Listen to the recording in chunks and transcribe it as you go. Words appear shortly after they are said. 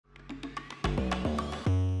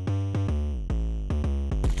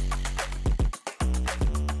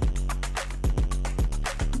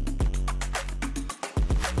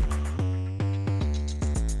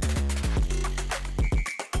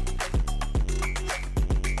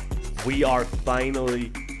We are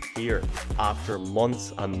finally here after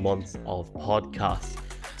months and months of podcasts,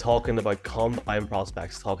 talking about combine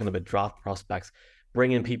prospects, talking about draft prospects,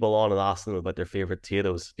 bringing people on and asking them about their favourite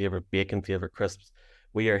potatoes, favourite bacon, favourite crisps.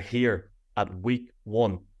 We are here at week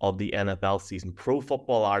one of the NFL season. Pro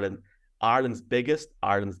Football Ireland, Ireland's biggest,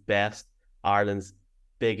 Ireland's best, Ireland's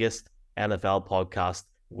biggest NFL podcast.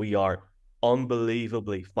 We are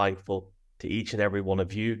unbelievably thankful to each and every one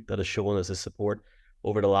of you that has shown us his support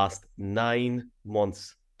over the last 9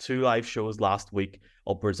 months. 2 live shows last week,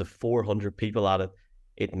 upwards of 400 people at it.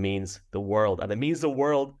 It means the world. And it means the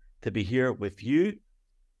world to be here with you,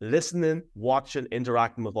 listening, watching,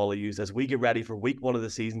 interacting with all of you as we get ready for week one of the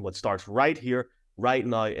season, which starts right here, right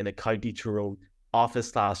now in a County Tyrone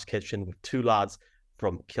office/kitchen with 2 lads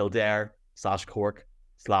from Kildare/Cork/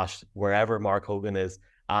 wherever Mark Hogan is,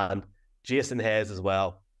 and Jason Hayes as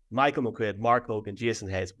well. Michael McQuaid, Mark Hogan, Jason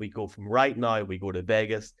Hayes. We go from right now, we go to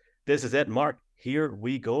Vegas. This is it, Mark. Here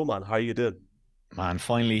we go, man. How you doing? Man,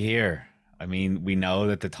 finally here. I mean, we know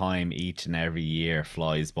that the time each and every year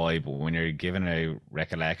flies by, but when you're given a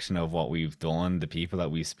recollection of what we've done, the people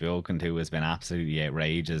that we've spoken to has been absolutely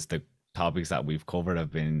outrageous. The topics that we've covered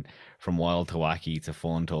have been from wild to wacky to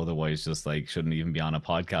fun to otherwise just like shouldn't even be on a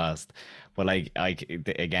podcast. But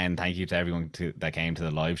again, thank you to everyone that came to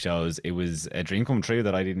the live shows. It was a dream come true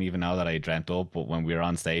that I didn't even know that I dreamt up, but when we were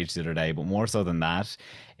on stage the other day. But more so than that,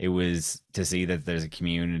 it was to see that there's a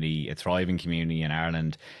community, a thriving community in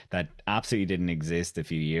Ireland that absolutely didn't exist a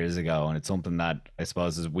few years ago. And it's something that I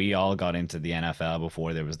suppose as we all got into the NFL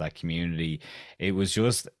before there was that community, it was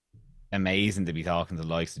just amazing to be talking to the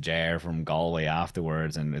likes of Jer from Galway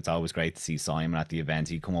afterwards, and it's always great to see Simon at the event.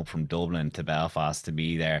 He'd come up from Dublin to Belfast to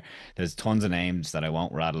be there. There's tons of names that I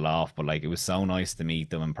won't rattle off, but like it was so nice to meet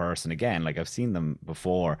them in person again. Like I've seen them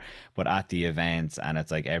before, but at the events, and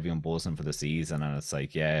it's like everyone buzzing for the season, and it's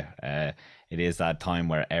like it is that time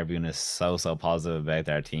where everyone is so positive about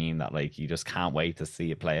their team that like you just can't wait to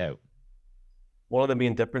see it play out. One of the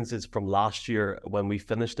main differences from last year when we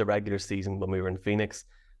finished the regular season, when we were in Phoenix,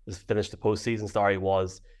 finished the postseason,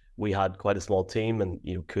 was we had quite a small team, and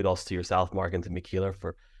kudos to yourself, Mark, and to Michaela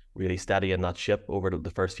for really steadying that ship over the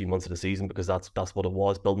first few months of the season, because that's what it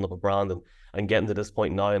was, building up a brand and getting to this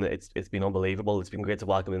point now, and it's been unbelievable. It's been great to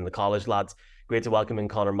welcome in the college lads, great to welcome in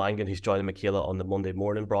Conor Mangan, who's joining Michaela on the Monday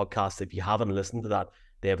morning broadcast. If you haven't listened to that,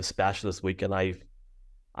 they have a special this week, and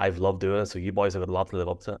I've loved doing it, so you boys have got a lot to live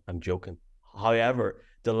up to. I'm joking. However,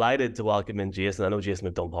 delighted to welcome in Jason. I know, Jason,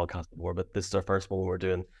 we've done podcasts before, but this is our first one. We're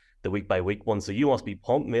doing the week by week one. So you must be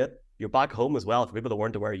pumped, mate. You're back home as well. For people that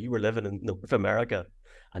weren't aware, you were living in North America,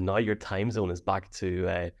 and now your time zone is back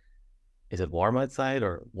to, is it warm outside,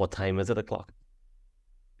 or what time is it o'clock?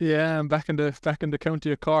 Yeah, I'm back in the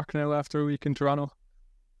county of Cork now after a week in Toronto.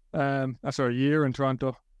 After a year in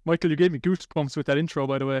Toronto. Michael, you gave me goosebumps with that intro,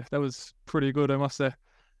 by the way. That was pretty good, I must say.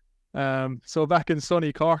 So back in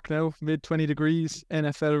sunny Cork now, mid 20 degrees,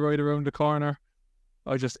 NFL right around the corner.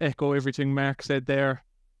 I just echo everything Mark said there.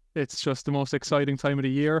 It's just the most exciting time of the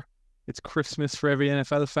year. It's Christmas for every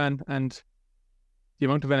NFL fan, and the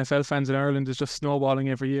amount of NFL fans in Ireland is just snowballing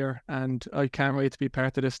every year. And I can't wait to be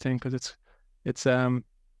part of this thing, because it's the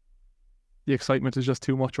excitement is just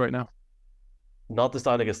too much right now. Not to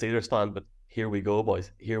sound like a Steelers fan, but here we go,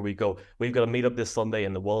 boys. Here we go. We've got a meet up this Sunday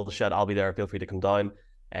in the Woolshed. I'll be there. Feel free to come down.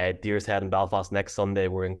 Deer's Head in Belfast next Sunday.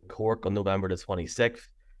 We're in Cork on November the 26th.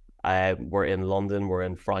 We're in London, we're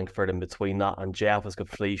in Frankfurt in between that, and Jeff has got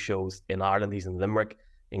flea shows in Ireland. He's in Limerick,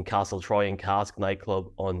 in Castle Troy and Cask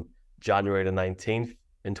nightclub on January the 19th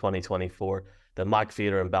in 2024, the Mac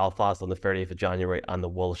Theatre in Belfast on the 30th of January, and the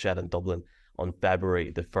Woolshed in Dublin on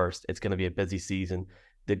February the 1st. It's going to be a busy season.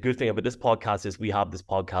 The good thing about this podcast is we have this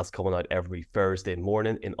podcast coming out every Thursday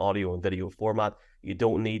morning in audio and video format. You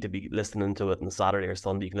don't need to be listening to it on Saturday or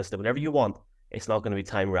Sunday. You can listen to it whenever you want. It's not going to be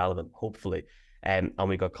time relevant, hopefully. And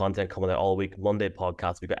we got content coming out all week. Monday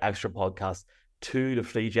podcasts, we got extra podcasts, 2 to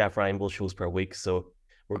 3 Jeff Reinbull shows per week. So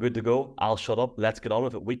we're good to go. I'll shut up. Let's get on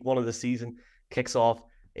with it. Week one of the season kicks off.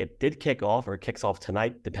 It did kick off, or it kicks off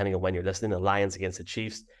tonight, depending on when you're listening. The Lions against the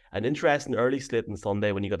Chiefs. An interesting early slate on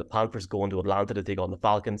Sunday when you got the Panthers going to Atlanta to take on the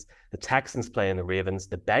Falcons, the Texans playing the Ravens,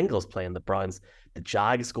 the Bengals playing the Browns, the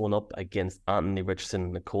Jags going up against Anthony Richardson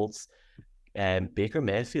and the Colts, and Baker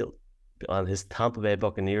Mayfield and his Tampa Bay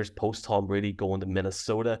Buccaneers post Tom Brady going to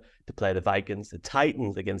Minnesota to play the Vikings, the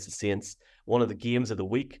Titans against the Saints, one of the games of the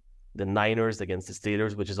week, the Niners against the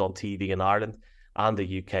Steelers, which is on TV in Ireland and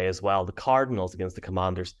the UK as well, the Cardinals against the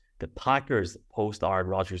Commanders, the Packers post Aaron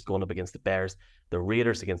Rodgers going up against the Bears, the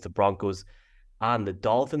Raiders against the Broncos, And the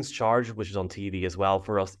Dolphins Chargers, which is on TV as well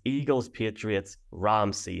for us. Eagles, Patriots,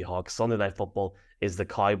 Rams, Seahawks. Sunday Night Football is the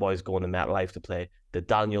Cowboys going to MetLife to play the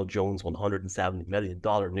Daniel Jones $170 million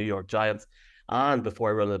New York Giants. And before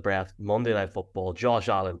I run out of breath, Monday Night Football, Josh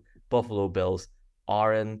Allen, Buffalo Bills,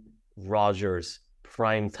 Aaron Rodgers,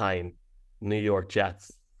 prime time, New York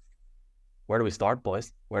Jets. Where do we start,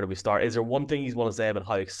 boys? Where do we start? Is there one thing you want to say about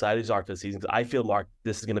how excited you are for the season? Because I feel, Mark,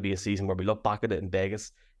 this is going to be a season where we look back at it in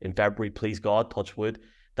Vegas in February, please God, touch wood,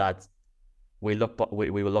 that we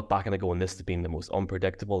will look back and going, this has been the most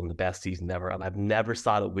unpredictable and the best season ever. And I've never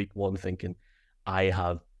sat at week one thinking, I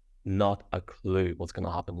have not a clue what's going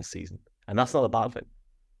to happen this season. And that's not a bad thing.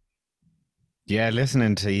 Yeah,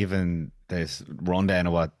 listening to even this rundown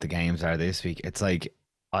of what the games are this week, it's like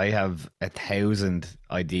I have 1,000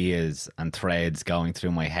 ideas and threads going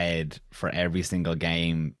through my head for every single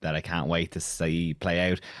game that I can't wait to see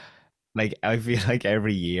play out. Like, I feel like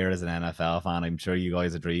every year as an NFL fan, I'm sure you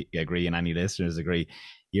guys agree and any listeners agree,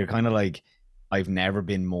 you're kind of like, I've never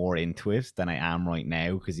been more into it than I am right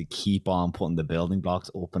now, because you keep on putting the building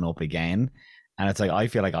blocks up and up again. And it's like, I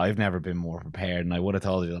feel like I've never been more prepared. And I would have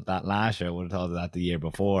told you that last year, I would have told you that the year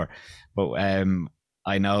before. But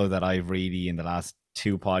I know that I've really, in the last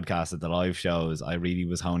 2 podcasts at the live shows, I really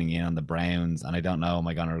was honing in on the Browns, and I don't know, am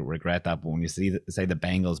I going to regret that? But when you say the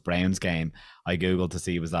Bengals Browns game, I googled to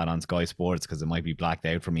see was that on Sky Sports, because it might be blacked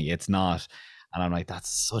out for me. It's not, and I'm like,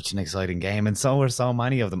 that's such an exciting game, and so are so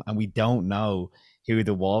many of them, and we don't know who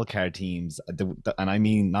the wildcard teams, and I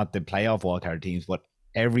mean not the playoff wildcard teams, but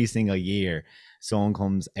every single year someone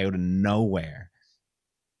comes out of nowhere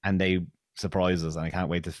and they surprise us, and I can't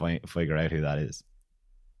wait to figure out who that is.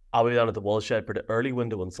 I'll be down at the Woolshed for the early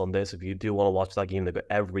window on Sunday, so if you do want to watch that game, they've got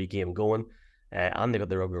every game going, and they've got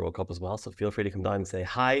the Rugby World Cup as well, so feel free to come down and say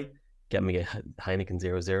hi, get me a Heineken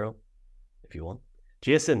 00 if you want.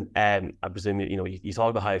 Jason, I presume you talk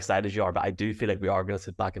about how excited you are, but I do feel like we are going to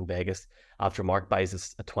sit back in Vegas after Mark buys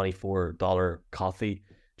us a $24 coffee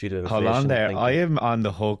due to inflation. Hold on there. I am on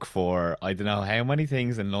the hook for, I don't know how many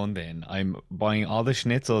things in London. I'm buying all the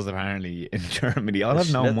schnitzels apparently in Germany. I'll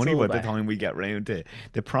have no money by the time we get round to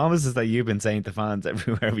the promises that you've been saying to fans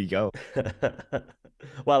everywhere we go.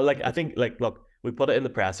 Well, I think, look, we put it in the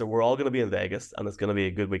presser. We're all going to be in Vegas, and it's going to be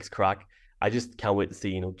a good week's crack. I just can't wait to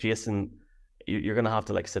see, Jason, you're going to have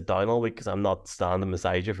to sit down all week, because I'm not standing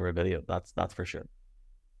beside you for a video. That's for sure.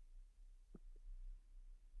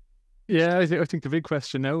 Yeah, I think the big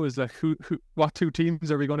question now is what 2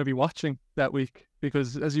 teams are we going to be watching that week?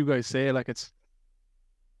 Because as you guys say,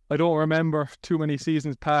 I don't remember too many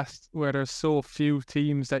seasons past where there's so few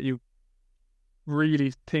teams that you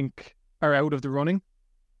really think are out of the running.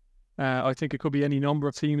 I think it could be any number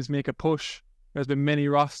of teams make a push. There's been many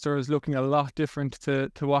rosters looking a lot different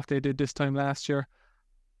to what they did this time last year.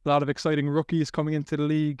 A lot of exciting rookies coming into the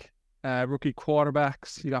league, rookie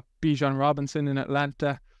quarterbacks. You got Bijan Robinson in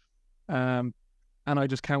Atlanta. And I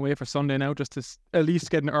just can't wait for Sunday now, just to at least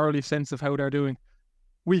get an early sense of how they're doing.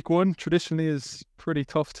 Week 1 traditionally is pretty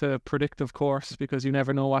tough to predict, of course, because you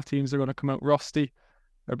never know what teams are going to come out rusty.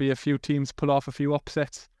 There'll be a few teams pull off a few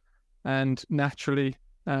upsets and naturally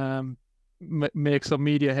make some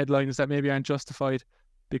media headlines that maybe aren't justified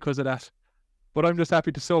because of that. But I'm just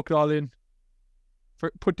happy to soak it all in,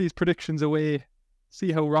 put these predictions away,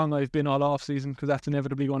 see how wrong I've been all off season, because that's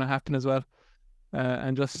inevitably going to happen as well.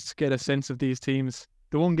 And just get a sense of these teams.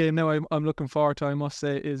 The one game now I'm looking forward to, I must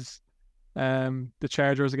say, is the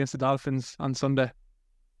Chargers against the Dolphins on Sunday.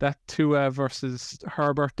 That Tua versus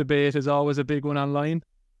Herbert debate is always a big one online.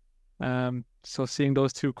 So seeing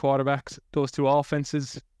those 2 quarterbacks, those 2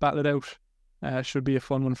 offenses battle it out, should be a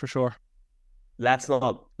fun one for sure. Let's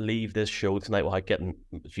not leave this show tonight without getting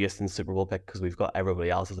Jason's Super Bowl pick, because we've got everybody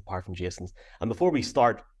else's apart from Jason's. And before we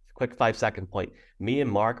start, quick 5-second point. Me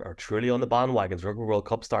and Mark are truly on the bandwagons. Rugby World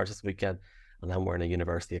Cup starts this weekend, and I'm wearing a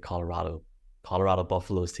University of Colorado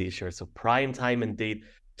Buffaloes t-shirt. So prime time indeed.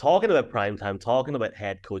 Talking about prime time, talking about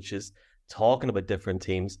head coaches, talking about different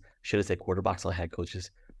teams. Should I say quarterbacks or head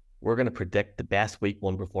coaches? We're going to predict the best week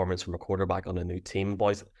 1 performance from a quarterback on a new team,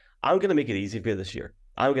 boys. I'm going to make it easy for you this year.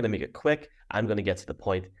 I'm going to make it quick. I'm going to get to the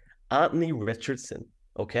point. Anthony Richardson,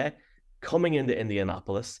 okay? Coming into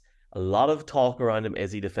Indianapolis. A lot of talk around him.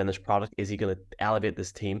 Is he the finished product? Is he going to elevate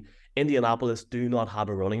this team? Indianapolis do not have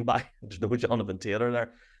a running back. There's no Jonathan Taylor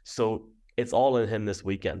there. So it's all in him this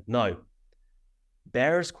weekend. Now,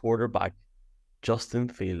 Bears quarterback Justin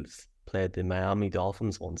Fields played the Miami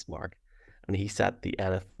Dolphins once, Mark, and he set the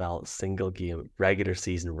NFL single game regular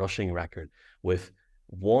season rushing record with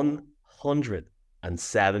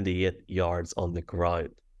 178 yards on the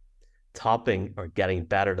ground, topping or getting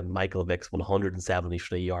better than Michael Vick's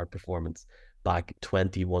 173-yard performance back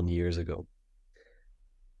 21 years ago.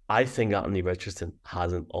 I think Anthony Richardson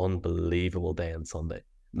has an unbelievable day on Sunday.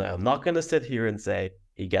 Now, I'm not going to sit here and say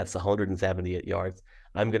he gets 178 yards.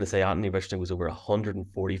 I'm going to say Anthony Richardson was over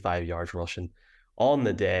 145 yards rushing on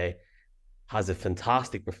the day, has a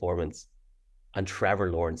fantastic performance, and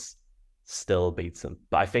Trevor Lawrence still beats him.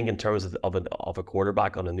 But I think in terms of a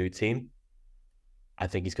quarterback on a new team, I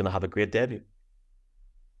think he's going to have a great debut.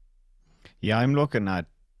 Yeah, I'm looking at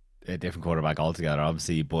a different quarterback altogether,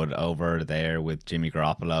 obviously, but over there with Jimmy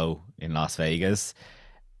Garoppolo in Las Vegas,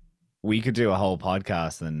 we could do a whole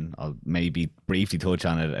podcast, and I'll maybe briefly touch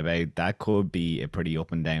on it about that. Could be a pretty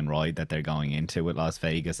up and down ride that they're going into with Las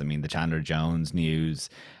Vegas. I mean, the Chandler Jones news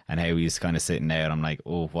and how he's kind of sitting out. I'm like,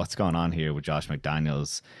 oh, what's going on here with Josh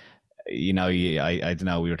McDaniels? You know, I don't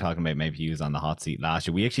know. We were talking about maybe he was on the hot seat last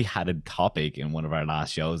year. We actually had a topic in one of our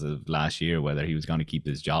last shows of last year whether he was going to keep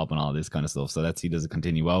his job and all this kind of stuff. So let's see, does it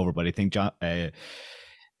continue over? But I think Jimmy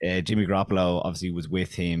Garoppolo obviously was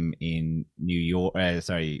with him in New York,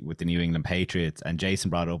 with the New England Patriots. And Jason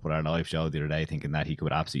brought it up with our live show the other day, thinking that he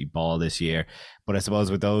could absolutely ball this year. But I suppose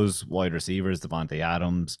with those wide receivers, Devontae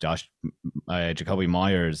Adams, Jacoby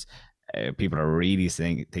Myers, people are really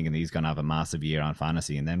thinking he's going to have a massive year on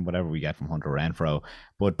fantasy, and then whatever we get from Hunter Renfrow.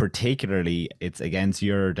 But particularly, it's against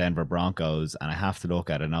your Denver Broncos, and I have to look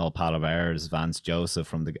at an old pal of ours, Vance Joseph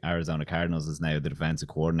from the Arizona Cardinals, is now the defensive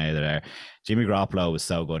coordinator there. Jimmy Garoppolo was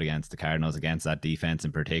so good against the Cardinals, against that defense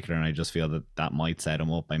in particular, and I just feel that might set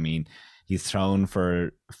him up. I mean, he's thrown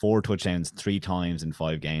for 4 touchdowns 3 times in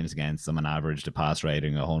 5 games against them, an average to pass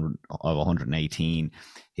rating of 118.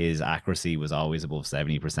 His accuracy was always above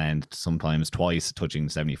 70%, sometimes twice touching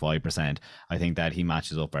 75%. I think that he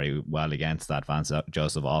matches up very well against that Vance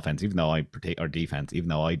Joseph offense, or defense, even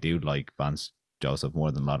though I do like Vance Joseph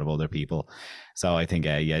more than a lot of other people. So I think,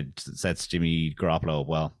 it sets Jimmy Garoppolo up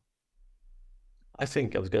well. I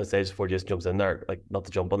think I was going to say, just before Jason jumps in there, like, not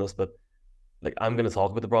to jump on this, but like, I'm going to talk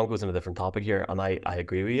about the Broncos in a different topic here, and I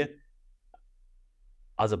agree with you.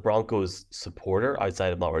 As a Broncos supporter,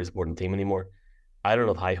 outside of not really supporting the team anymore, I don't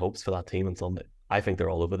have high hopes for that team on Sunday. I think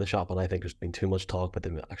they're all over the shop, and I think there's been too much talk about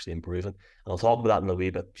them actually improving. And I'll talk about that in a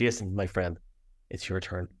wee bit. Jason, my friend, it's your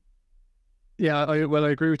turn. Yeah, I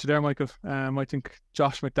agree with you there, Michael. I think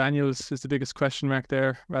Josh McDaniels is the biggest question mark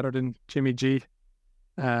there, rather than Jimmy G.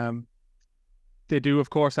 They do,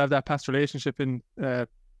 of course, have that past relationship in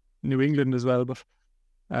New England as well, but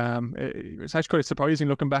it's actually quite surprising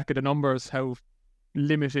looking back at the numbers how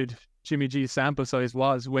limited Jimmy G's sample size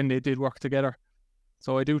was when they did work together.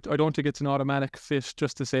 So I don't think it's an automatic fit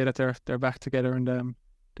just to say that they're back together and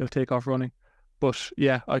they'll take off running. But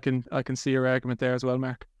yeah, I can see your argument there as well,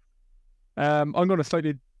 Mark. I'm going a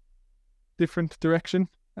slightly different direction.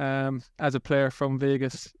 As a player from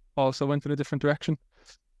Vegas, also went in a different direction,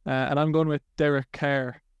 and I'm going with Derek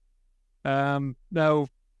Carr. Now,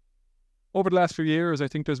 over the last few years, I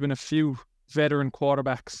think there's been a few veteran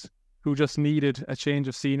quarterbacks who just needed a change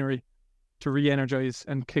of scenery to re-energize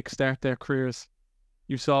and kickstart their careers.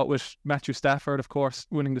 You saw it with Matthew Stafford, of course,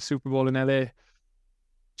 winning the Super Bowl in LA.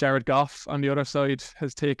 Jared Goff, on the other side,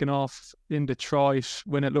 has taken off in Detroit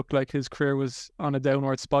when it looked like his career was on a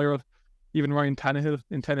downward spiral. Even Ryan Tannehill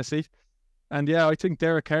in Tennessee. And yeah, I think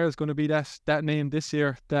Derek Carr is going to be that name this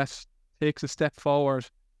year that takes a step forward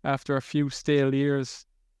after a few stale years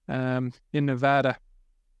in Nevada.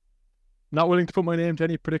 Not willing to put my name to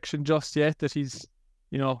any prediction just yet that he's,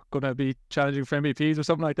 going to be challenging for MVPs or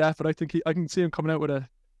something like that. But I think I can see him coming out with a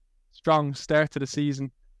strong start to the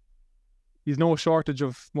season. He's no shortage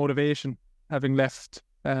of motivation, having left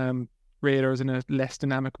Raiders in a less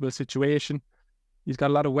dynamical situation. He's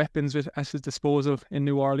got a lot of weapons at his disposal in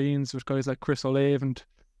New Orleans with guys like Chris Olave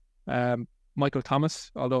and Michael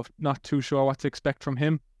Thomas, although not too sure what to expect from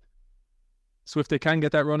him. So if they can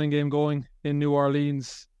get that running game going in New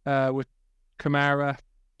Orleans with Kamara,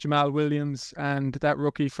 Jamal Williams, and that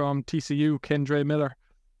rookie from TCU, Kendre Miller,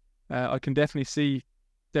 I can definitely see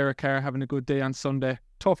Derek Carr having a good day on Sunday.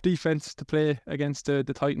 Tough defense to play against the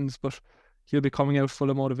Titans, but he'll be coming out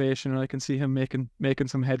full of motivation, and I can see him making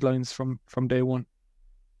some headlines from day one.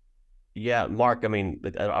 Yeah, Mark, I mean, I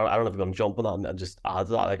don't know if I'm going to jump on that and just add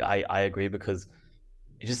to that. Like, I agree, because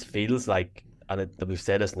it just feels like, and we've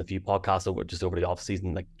said this in a few podcasts over the off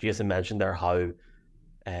season. Like Jason mentioned there, how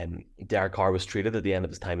Derek Carr was treated at the end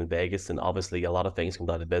of his time in Vegas, and obviously a lot of things come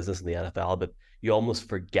down to business in the NFL, but you almost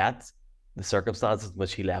forget the circumstances in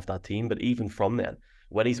which he left that team. But even from then,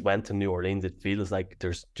 when he's went to New Orleans, it feels like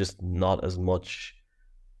there's just not as much,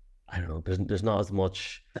 I don't know, there's not as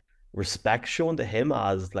much respect shown to him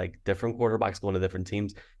as like different quarterbacks going to different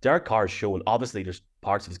teams. Derek Carr is shown, obviously there's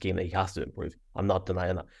parts of his game that he has to improve. I'm not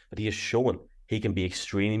denying that, but he has shown he can be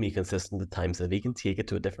extremely consistent at times. If he can take it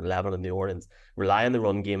to a different level in New Orleans, rely on the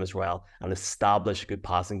run game as well, and establish a good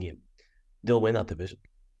passing game, they'll win that division.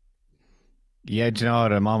 Yeah, do you know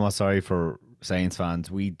what? I'm almost sorry for Saints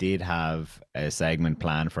fans. We did have a segment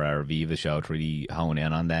planned for our Viva show to really hone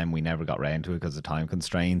in on them. We never got round to it because of time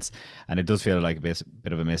constraints. And it does feel like a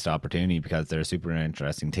bit of a missed opportunity because they're a super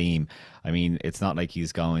interesting team. I mean, it's not like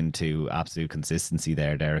he's going to absolute consistency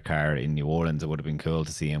there, Derek Carr in New Orleans. It would have been cool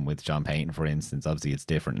to see him with John Payton, for instance. Obviously, it's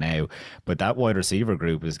different now. But that wide receiver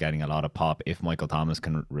group is getting a lot of pop if Michael Thomas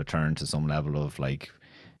can return to some level of like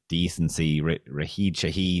decency. Raheed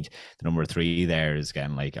Shaheed, the number 3 there, is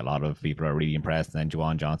getting like a lot of people are really impressed. And then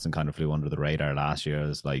Juwan Johnson kind of flew under the radar last year. It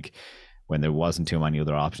was like when there wasn't too many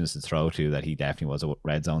other options to throw to, that he definitely was a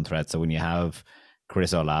red zone threat. So when you have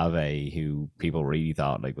Chris Olave, who people really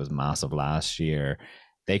thought like was massive last year,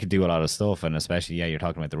 they could do a lot of stuff. And especially, yeah, you're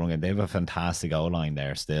talking about the run game. They have a fantastic O-line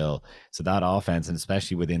there still. So that offense, and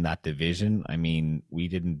especially within that division, I mean, we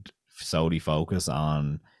didn't solely focus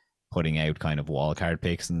on putting out kind of wildcard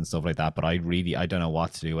picks and stuff like that. But I don't know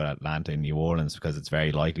what to do with Atlanta and New Orleans, because it's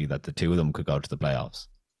very likely that the two of them could go to the playoffs.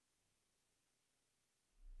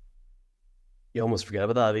 You almost forget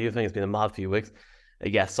about that. I think it's been a mad few weeks.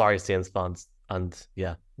 Yeah, sorry, Saints fans. And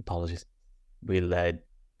yeah, apologies. We'll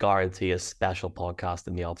guarantee a special podcast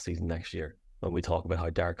in the offseason next year when we talk about how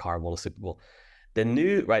Derek Carr won a Super Bowl. The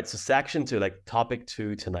new, right, so section 2, like topic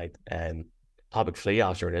 2 tonight, topic 3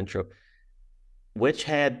 after an intro. Which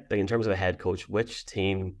head, like in terms of a head coach, which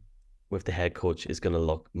team with the head coach is going to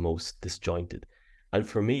look most disjointed? And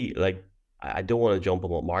for me, like, I don't want to jump on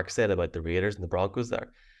what Mark said about the Raiders and the Broncos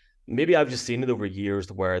there. Maybe I've just seen it over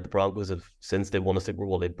years where the Broncos have, since they won a Super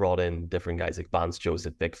Bowl, they brought in different guys like Vance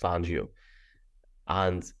Joseph, Vic Fangio,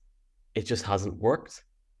 and it just hasn't worked.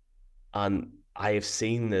 And I have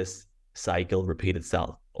seen this cycle repeat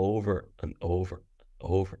itself over and over,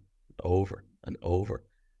 over, over and over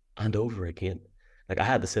and over again. Like, I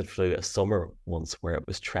had to sit through a summer once where it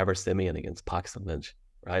was Trevor Siemian against Paxton Lynch,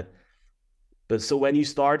 right? But so when you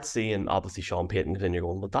start seeing, obviously, Sean Payton, then you're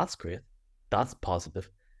going, well, that's great. That's positive.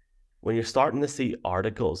 When you're starting to see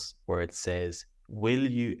articles where it says, will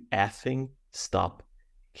you effing stop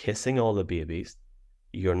kissing all the babies?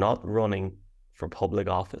 You're not running for public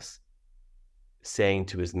office. Saying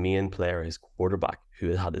to his main player, his quarterback,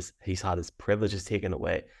 he's had his privileges taken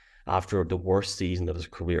away after the worst season of his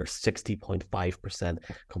career, 60.5%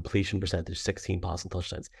 completion percentage, 16 passing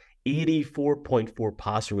touchdowns, 84.4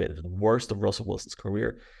 passer rating, the worst of Russell Wilson's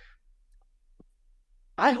career.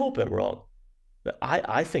 I hope I'm wrong.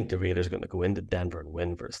 I think the Raiders are going to go into Denver and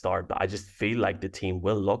win for a start, but I just feel like the team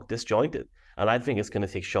will look disjointed. And I think it's going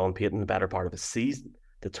to take Sean Payton the better part of a season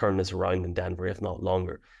to turn this around in Denver, if not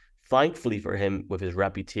longer. Thankfully for him, with his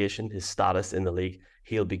reputation, his status in the league,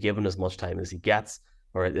 he'll be given as much time as he gets,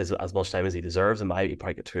 or as much time as he deserves. It might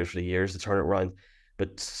probably get 2 or 3 years to turn it around.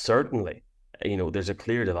 But certainly, you know, there's a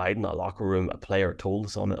clear divide in that locker room. A player told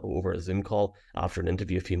us on it over a Zoom call after an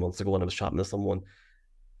interview a few months ago when I was chatting to someone.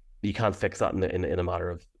 You can't fix that in a matter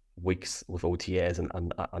of weeks with OTAs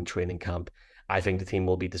and training camp. I think the team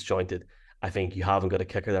will be disjointed. I think you haven't got a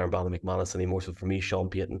kicker there in Brandon McManus anymore. So for me, Sean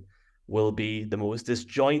Payton will be the most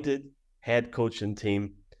disjointed head coaching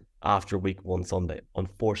team after week 1 Sunday,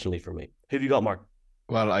 unfortunately for me. Who have you got, Mark?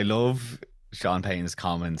 Well, I love Sean Payton's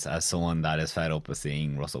comments as someone that is fed up with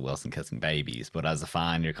seeing Russell Wilson kissing babies. But as a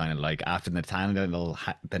fan, you're kind of like, after the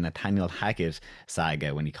Nathaniel Hackett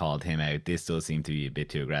saga, when he called him out, this does seem to be a bit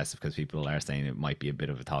too aggressive, because people are saying it might be a bit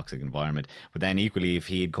of a toxic environment. But then equally, if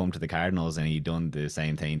he had come to the Cardinals and he'd done the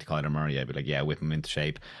same thing to Kyler Murray, I'd be like, yeah, whip him into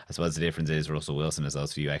shape. I suppose the difference is Russell Wilson has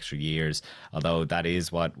those few extra years, although that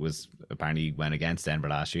is what was apparently went against Denver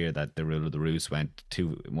last year, that the rule of the roost went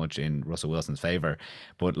too much in Russell Wilson's favor.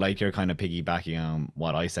 But like, you're kind of piggybacking on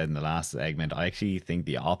what I said in the last segment, I actually think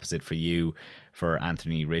the opposite for you for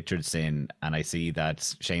Anthony Richardson, and I see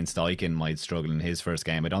that Shane Steichen might struggle in his first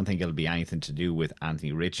game. I don't think it'll be anything to do with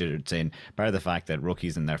Anthony Richardson, bar the fact that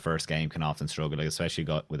rookies in their first game can often struggle, like especially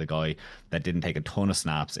with a guy that didn't take a ton of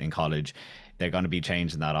snaps in college. They're going to be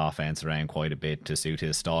changing that offense around quite a bit to suit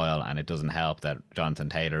his style, and it doesn't help that Jonathan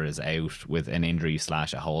Taylor is out with an injury /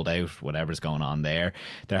 a holdout, whatever's going on there.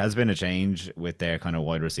 There has been a change with their kind of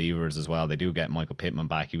wide receivers as well. They do get Michael Pittman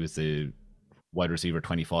back. He was the wide receiver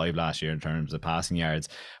 25 last year in terms of passing yards,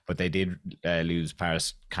 but they did lose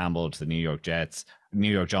Paris Campbell to the New York Giants.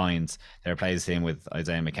 They're replacing him with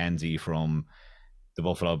Isaiah McKenzie from the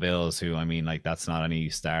Buffalo Bills, who, I mean, like, that's not any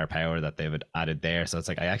star power that they've added there. So it's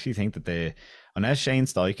like, I actually think that unless Shane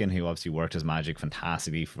Steichen, who obviously worked his magic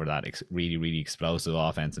fantastically for that really, really explosive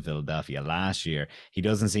offense in Philadelphia last year, he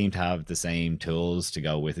doesn't seem to have the same tools to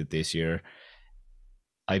go with it this year.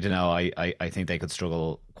 I don't know. I think they could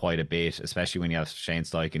struggle quite a bit, especially when you have Shane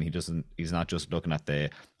Steichen. He's not just looking at the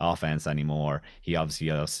offense anymore. He obviously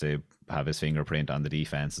has to have his fingerprint on the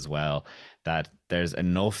defense as well. That there's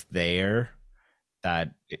enough there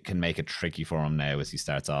that it can make it tricky for him now as he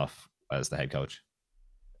starts off as the head coach.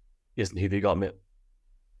 Yes, who they got, mate?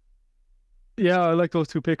 Yeah, I like those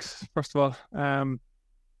two picks, first of all.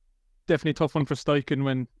 Definitely tough one for Steichen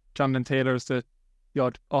when Jonathan Taylor's the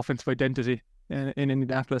odd offensive identity in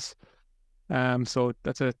Indianapolis. So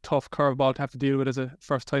that's a tough curveball to have to deal with as a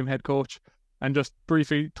first-time head coach. And just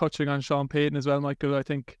briefly touching on Sean Payton as well, Michael, I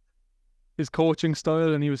think his coaching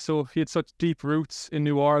style, and he had such deep roots in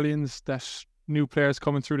New Orleans that new players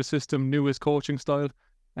coming through the system knew his coaching style,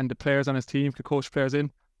 and the players on his team could coach players in.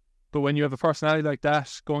 But when you have a personality like that,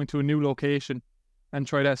 going to a new location and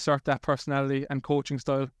try to assert that personality and coaching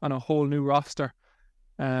style on a whole new roster,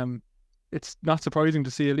 it's not surprising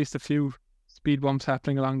to see at least a few speed bumps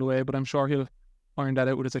happening along the way, but I'm sure he'll iron that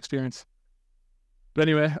out with his experience. But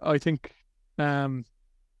anyway, I think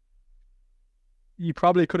you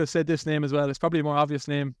probably could have said this name as well. It's probably a more obvious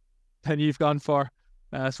name than you've gone for.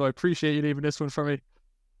 So I appreciate you leaving this one for me.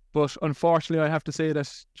 But unfortunately, I have to say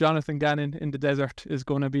that Jonathan Gannon in the desert is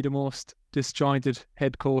going to be the most disjointed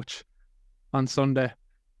head coach on Sunday.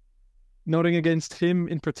 Nothing against him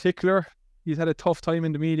in particular. He's had a tough time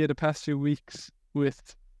in the media the past few weeks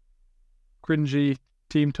with cringy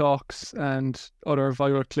team talks and other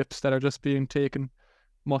viral clips that are just being taken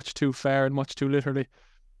much too far and much too literally.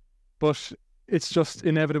 But it's just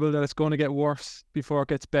inevitable that it's going to get worse before it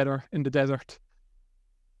gets better in the desert.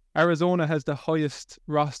 Arizona has the highest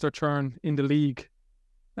roster churn in the league.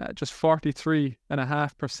 Just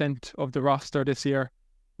 43.5% of the roster this year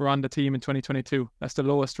were on the team in 2022. That's the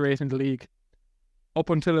lowest rate in the league. Up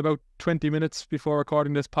until about 20 minutes before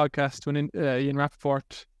recording this podcast, when Ian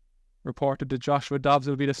Rappaport reported that Joshua Dobbs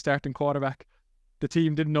will be the starting quarterback, the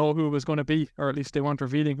team didn't know who it was going to be, or at least they weren't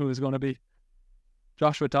revealing who it was going to be.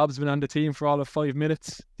 Joshua Dobbs has been on the team for all of 5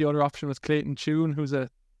 minutes. The other option was Clayton Tune, who's a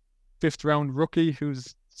 5th-round rookie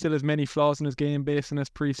who's still has many flaws in his game based on his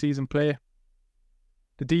preseason play.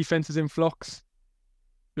 The defense is in flux.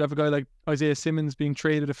 You have a guy like Isaiah Simmons being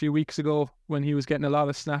traded a few weeks ago when he was getting a lot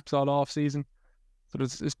of snaps all off season. So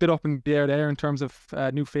it's a bit up in the air there in terms of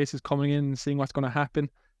new faces coming in and seeing what's going to happen.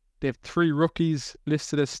 They have 3 rookies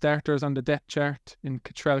listed as starters on the depth chart in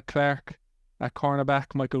Catrell Clark at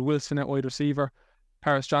cornerback, Michael Wilson at wide receiver,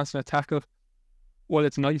 Paris Johnson at tackle. While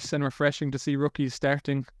it's nice and refreshing to see rookies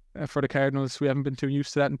starting for the Cardinals, we haven't been too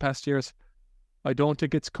used to that in past years. I don't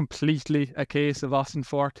think it's completely a case of Austin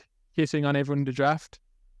Fort hitting on everyone in the draft.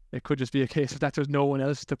 It could just be a case of that there's no one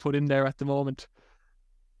else to put in there at the moment.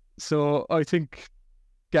 So I think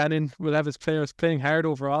Gannon will have his players playing hard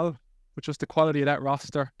overall, but just the quality of that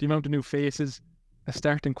roster, the amount of new faces, a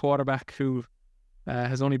starting quarterback who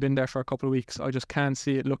has only been there for a couple of weeks, I just can't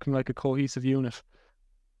see it looking like a cohesive unit.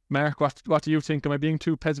 Mark, what do you think? Am I being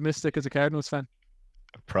too pessimistic as a Cardinals fan?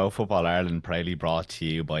 Pro Football Ireland proudly brought to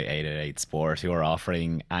you by 888 Sport, who are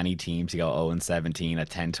offering any team to go 0-17 at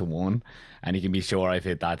 10-1, and you can be sure I've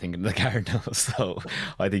hit that thing in the Cardinals. So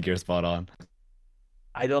I think you're spot on.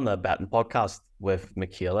 I done a betting podcast with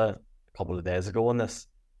Michaela a couple of days ago on this,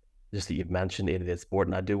 just that you've mentioned 888 Sport,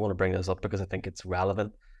 and I do want to bring this up because I think it's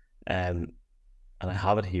relevant. And I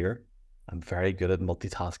have it here. I'm very good at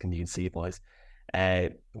multitasking, you can see, boys.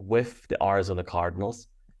 With the Arizona Cardinals,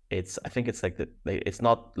 I think it's like it's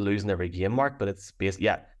not losing every game, Mark, but it's basically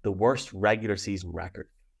the worst regular season record.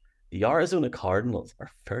 The Arizona Cardinals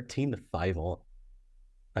are 13-5 on.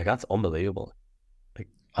 Like, that's unbelievable. Like,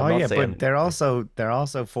 but they're also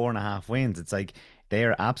 4.5 wins. It's like they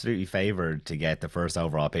are absolutely favored to get the first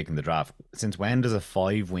overall pick in the draft. Since when does a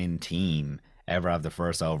 5-win team ever have the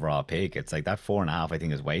first overall pick? It's like that 4.5. I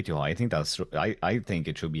think is way too high. I think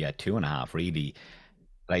it should be at 2.5. Really.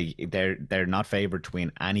 Like they're not favored to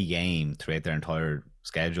win any game throughout their entire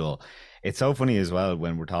schedule. It's so funny as well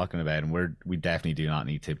when we're talking about, and we definitely do not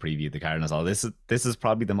need to preview the Cardinals. This is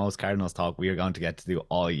probably the most Cardinals talk we are going to get to do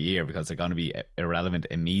all year because they're going to be irrelevant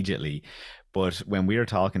immediately. But when we were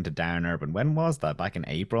talking to Darren Urban, when was that? Back in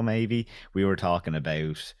April, maybe, we were talking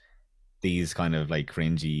about these kind of like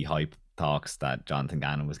cringy hype talks that Jonathan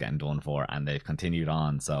Gannon was getting done for, and they've continued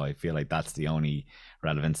on. So I feel like that's the only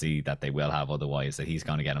relevancy that they will have, otherwise that he's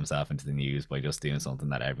going to get himself into the news by just doing something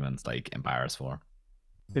that everyone's like embarrassed for.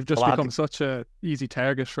 They've just become such a easy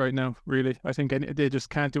target right now, really. I think they just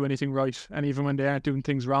can't do anything right, and even when they aren't doing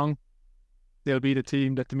things wrong, they'll be the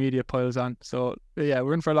team that the media piles on. So yeah,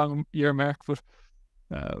 we're in for a long year, Mark, but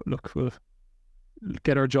look, we'll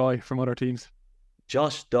get our joy from other teams.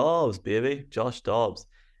 Josh Dobbs, baby. Josh Dobbs.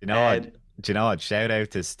 You know what? Do you know what? Shout out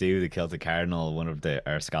to Stu, the Celtic Cardinal, one of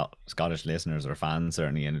our Scottish listeners or fans,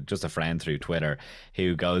 certainly, and just a friend through Twitter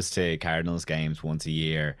who goes to Cardinals games once a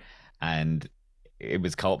year. And it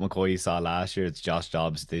was Colt McCoy you saw last year. It's Josh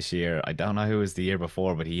Dobbs this year. I don't know who was the year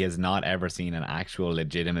before, but he has not ever seen an actual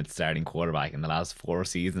legitimate starting quarterback in the last 4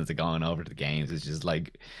 seasons of going over to the games. It's just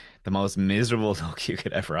like the most miserable look you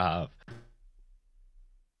could ever have.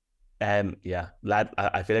 Yeah, lad,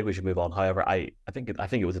 I feel like we should move on. However, I think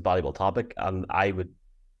it was a valuable topic, and I would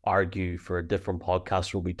argue for a different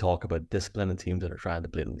podcast where we talk about disciplining teams that are trying to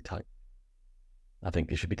blatantly tank. I think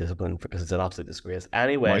they should be disciplined because it's an absolute disgrace.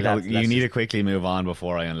 Anyway, Michael, you need to quickly move on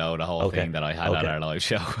before I unload a whole thing that I had at our live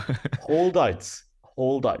show. Holdouts.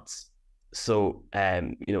 So,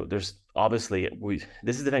 there's obviously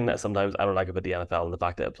this is the thing that sometimes I don't like about the NFL, and the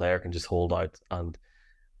fact that a player can just hold out and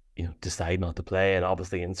decide not to play. And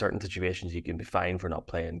obviously, in certain situations, you can be fined for not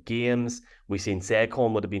playing games. We've seen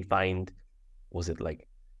Saquon would have been fined. Was it like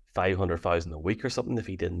 500,000 a week or something if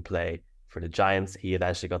he didn't play for the Giants? He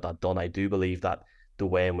eventually got that done. I do believe that the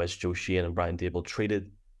way in which Joe Sheehan and Brian Dable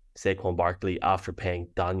treated Saquon Barkley after paying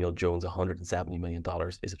Daniel Jones $170 million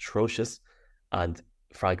is atrocious. And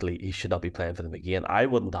frankly, he should not be playing for them again. I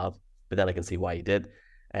wouldn't have, but then I can see why he did.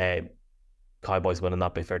 Cowboys winning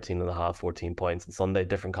that by 13.5, 14 points on Sunday,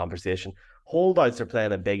 different conversation. Holdouts are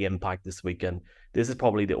playing a big impact this weekend. This is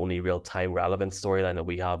probably the only real time relevant storyline that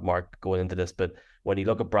we have, Mark, going into this. But when you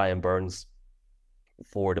look at Brian Burns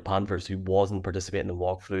for the Panthers, who wasn't participating in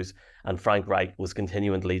walkthroughs, and Frank Reich was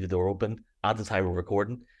continuing to leave the door open at the time of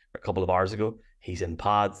recording a couple of hours ago, he's in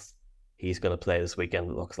pads. He's going to play this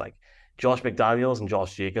weekend, it looks like. Josh McDaniels and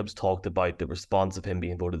Josh Jacobs talked about the response of him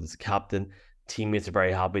being voted as a captain. Teammates are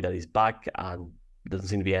very happy that he's back, and there doesn't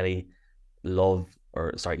seem to be any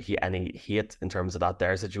any hate in terms of that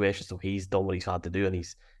there situation. So he's done what he's had to do, and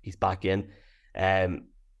he's back in.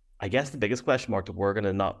 I guess the biggest question mark that we're going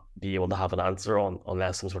to not be able to have an answer on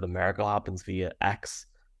unless some sort of miracle happens via X,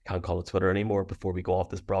 can't call it Twitter anymore, before we go off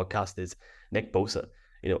this broadcast, is Nick Bosa.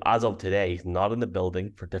 As of today, he's not in the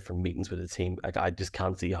building for different meetings with the team. Like, I just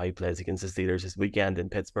can't see how he plays against the Steelers this weekend in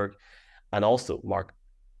Pittsburgh. And also, Mark,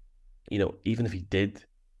 even if he did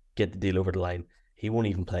get the deal over the line, he won't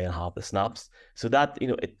even play in half the snaps. So that,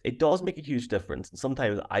 it does make a huge difference. And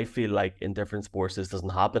sometimes I feel like in different sports, this doesn't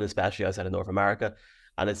happen, especially outside of North America.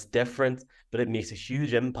 And it's different, but it makes a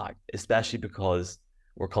huge impact, especially because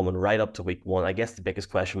we're coming right up to week one. I guess the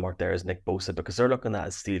biggest question mark there is Nick Bosa, because they're looking at a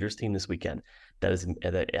Steelers team this weekend that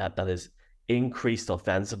is increased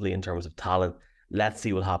offensively in terms of talent. Let's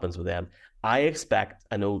see what happens with them. I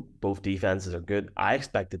know both defenses are good. I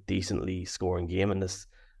expect a decently scoring game in this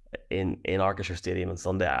in Arcasher Stadium on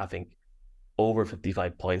Sunday. I think over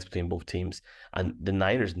 55 points between both teams, and the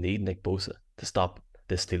Niners need Nick Bosa to stop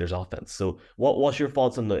this Steelers offense. So what's your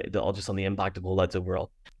thoughts on the impact of holdouts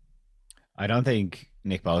overall? I don't think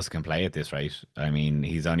Nick Bosa can play at this rate. I mean,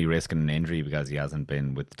 he's only risking an injury because he hasn't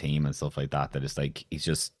been with the team and stuff like that. That it's like,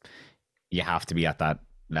 you have to be at that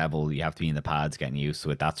level. You have to be in the pads getting used to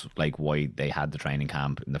it. That's like why they had the training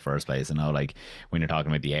camp in the first place. I know, like, when you're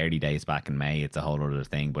talking about the early days back in May, it's a whole other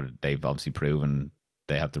thing, but they've obviously proven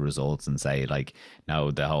they have the results and say, like,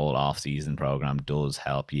 no, the whole off-season program does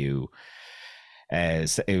help you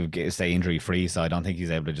stay injury free. So I don't think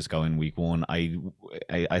he's able to just go in week one. I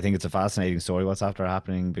think it's a fascinating story what's after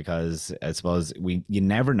happening, because I suppose you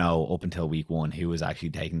never know up until week one who is actually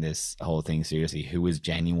taking this whole thing seriously, who is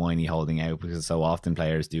genuinely holding out, because so often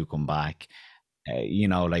players do come back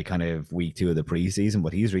like kind of week 2 of the preseason,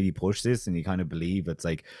 but he's really pushed this, and you kind of believe it's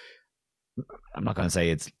like, I'm not going to say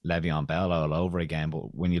it's Le'Veon Bell all over again,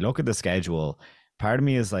 but when you look at the schedule, part of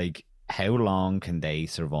me is like, how long can they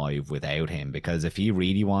survive without him? Because if he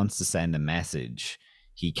really wants to send a message,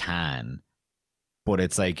 he can. But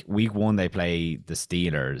it's like week 1, they play the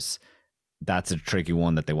Steelers. That's a tricky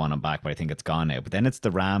one that they want him back, but I think it's gone now. But then it's the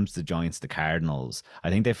Rams, the Giants, the Cardinals. I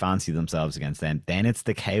think they fancy themselves against them. Then it's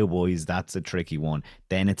the Cowboys. That's a tricky one.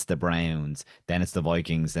 Then it's the Browns. Then it's the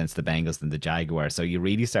Vikings. Then it's the Bengals. Then the Jaguars. So you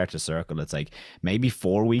really start to circle. It's like maybe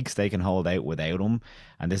 4 weeks they can hold out without him.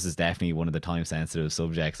 And this is definitely one of the time-sensitive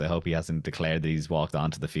subjects. I hope he hasn't declared that he's walked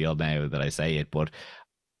onto the field now that I say it. But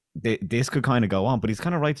this could kind of go on. But he's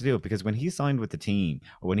kind of right to do it, because when he signed with the team,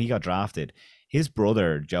 or when he got drafted, his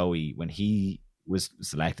brother, Joey, when he was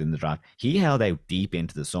selected in the draft, he held out deep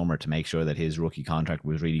into the summer to make sure that his rookie contract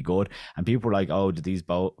was really good. And people were like, oh, did these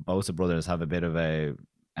Bosa brothers have a bit of a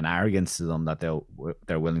an arrogance to them that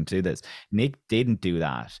they're willing to do this. Nick didn't do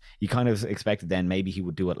that. You kind of expected then maybe he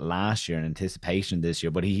would do it last year in anticipation this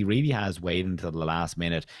year, but he really has waited until the last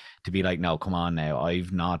minute to be like, no, come on now.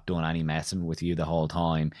 I've not done any messing with you the whole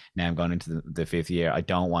time. Now I'm going into the fifth year. I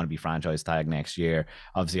don't want to be franchise tag next year.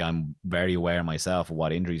 Obviously, I'm very aware myself of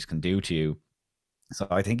what injuries can do to you. So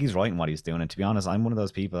I think he's right in what he's doing. And to be honest, I'm one of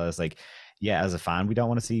those people that's like, yeah, as a fan, we don't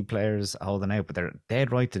want to see players holding out, but they're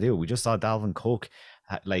dead right to do it. We just saw Dalvin Cook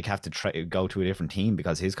have to go to a different team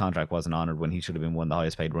because his contract wasn't honored when he should have been one of the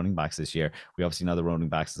highest paid running backs this year. We obviously know the running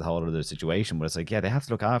backs is a whole other situation, but it's like, yeah, they have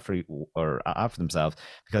to look after themselves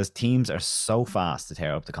because teams are so fast to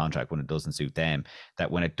tear up the contract when it doesn't suit them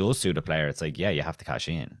that when it does suit a player, it's like, yeah, you have to cash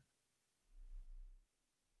in.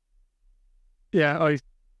 Yeah, I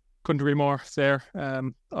couldn't agree more there.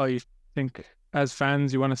 I think as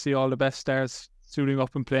fans, you want to see all the best stars suiting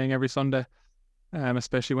up and playing every Sunday,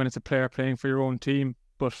 especially when it's a player playing for your own team.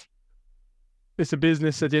 But it's a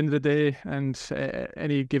business at the end of the day, and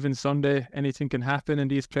any given Sunday, anything can happen,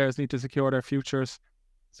 and these players need to secure their futures.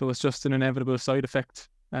 So it's just an inevitable side effect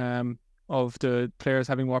of the players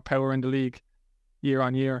having more power in the league year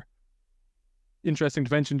on year. Interesting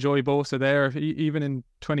to mention Joey Bosa there. Even in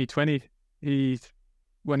 2020,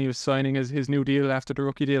 when he was signing his new deal after the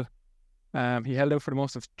rookie deal, he held out for the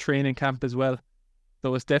most of training camp as well.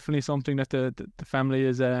 So it's definitely something that the family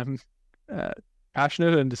is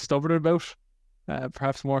passionate and stubborn about,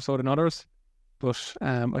 perhaps more so than others. But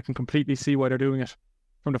I can completely see why they're doing it.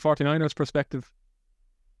 From the 49ers perspective,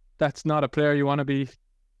 that's not a player you want to be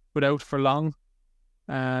without for long.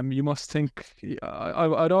 You must think,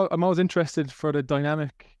 I'm always interested for the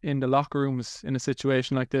dynamic in the locker rooms in a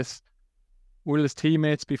situation like this. Will his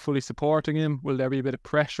teammates be fully supporting him? Will there be a bit of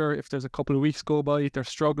pressure if there's a couple of weeks go by, they're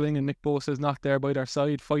struggling and Nick Bosa is not there by their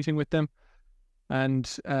side fighting with them? And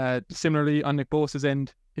similarly on Nick Bosa's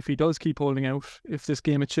end, if he does keep holding out, if this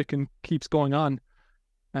game of chicken keeps going on,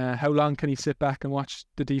 how long can he sit back and watch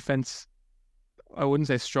the defense? I wouldn't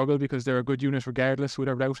say struggle because they're a good unit regardless with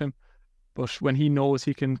or without him. But when he knows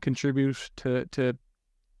he can contribute to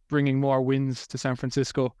bringing more wins to San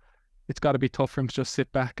Francisco, it's got to be tough for him to just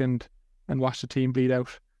sit back and watch the team bleed out.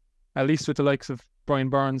 At least with the likes of Brian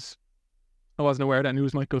Burns. I wasn't aware of that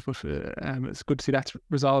news, Michael, but it's good to see that's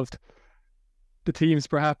resolved. The teams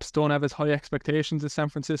perhaps don't have as high expectations as San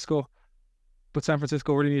Francisco, but San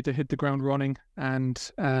Francisco really need to hit the ground running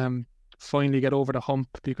and finally get over the hump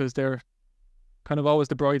because they're kind of always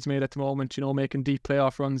the bridesmaid at the moment, making deep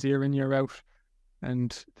playoff runs year in, year out.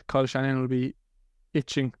 And Kyle Shanahan will be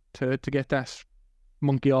itching to get that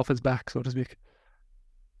monkey off his back, so to speak.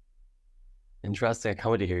 Interesting. I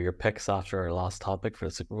can't wait to hear your picks after our last topic for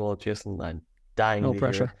the Super Bowl, Jason. I'm dying to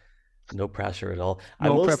pressure. hear. No pressure at all.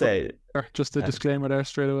 I will say, just a disclaimer there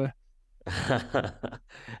straight away.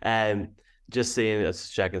 Just seeing,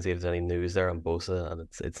 let's check and see if there's any news there on Bosa, and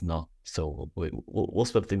it's not. So we'll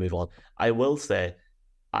swiftly move on. I will say,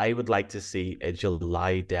 I would like to see a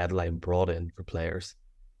July deadline brought in for players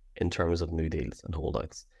in terms of new deals and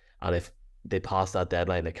holdouts. And if they pass that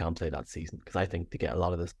deadline, they can't play that season because I think they get a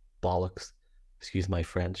lot of this bollocks. Excuse my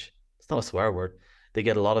French. It's not a swear word. They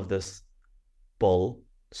get a lot of this bull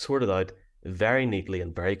sorted out very neatly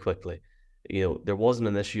and very quickly. There wasn't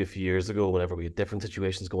an issue a few years ago whenever we had different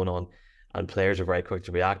situations going on and players are very quick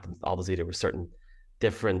to react. And obviously, there were certain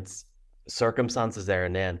different circumstances there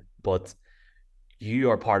and then, but you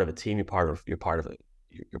are part of a team. You're part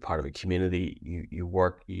of a community. You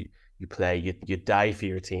work, you play, you die for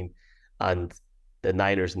your team, and the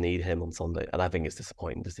Niners need him on Sunday. And I think it's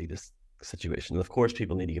disappointing to see this situation. And of course,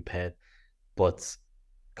 people need to get paid, but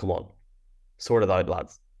come on, sort it out,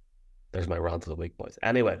 lads. There's my rant of the week, boys.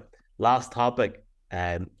 Anyway, last topic.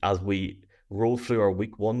 As we roll through our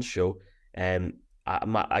week one show, I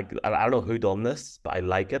don't know who done this, but I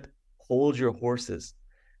like it. Hold your horses.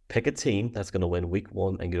 Pick a team that's going to win week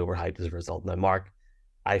one and get overhyped as a result. Now, Mark,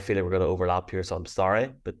 I feel like we're going to overlap here, so I'm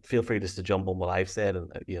sorry, but feel free just to jump on what I've said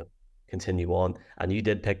and continue on. And you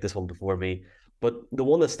did pick this one before me. But the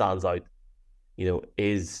one that stands out,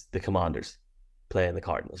 is the Commanders playing the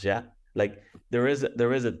Cardinals. Yeah, like there is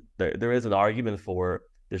an argument for.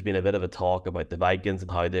 There's been a bit of a talk about the Vikings and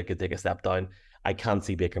how they could take a step down. I can't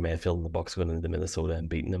see Baker Mayfield and the Bucs going into Minnesota and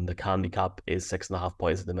beating them. The handicap is 6.5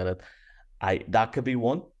 points at the minute. That could be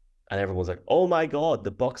one, and everyone's like, "Oh my God,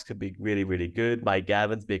 the Bucs could be really, really good." Mike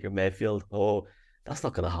Evans, Baker Mayfield. Oh, that's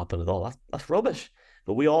not going to happen at all. That's rubbish.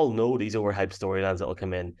 But we all know these overhyped storylines that will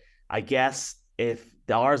come in. I guess if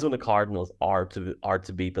the Arizona Cardinals are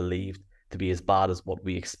to be believed to be as bad as what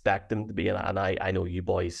we expect them to be, and I know you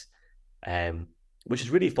boys, which is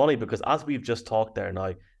really funny because as we've just talked there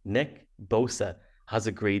now, Nick Bosa has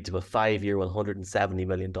agreed to a 5-year, $170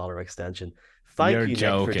 million extension. Thank You're you, Nick, for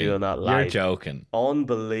joking. doing that You're live. joking.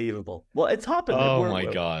 Unbelievable. Well, it's happened. Oh my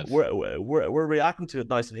God. We're reacting to it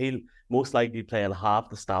now. So he'll most likely be playing half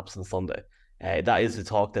the snaps on Sunday. That is the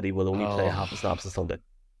talk, that he will only play half the snaps on Sunday.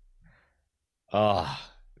 Oh,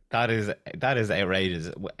 that is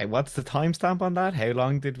outrageous. What's the timestamp on that? How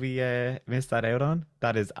long did we miss that out on?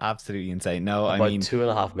 That is absolutely insane. No, About I mean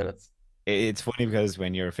 2.5 minutes. it's funny because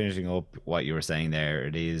when you're finishing up what you were saying there,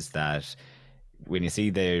 it is that when you see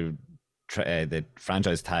the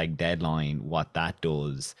franchise tag deadline, what that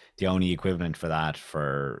does, the only equivalent for that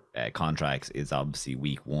for contracts is obviously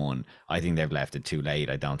week 1. I think they've left it too late.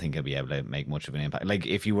 I don't think he'll be able to make much of an impact. Like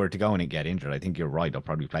if you were to go in and get injured, I think you're right. I'll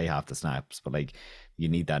probably play half the snaps, but like you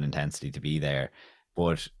need that intensity to be there.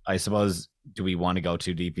 But I suppose, do we want to go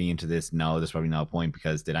too deeply into this? No, there's probably no point,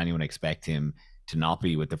 because did anyone expect him to not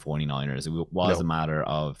be with the 49ers? It was a matter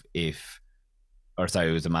of if, or sorry,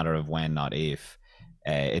 it was a matter of when, not if.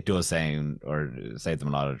 It does sound, or save them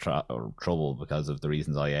a lot of trouble because of the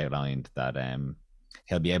reasons I outlined, that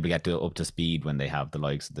he'll be able to get up to speed when they have the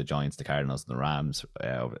likes of the Giants, the Cardinals, and the Rams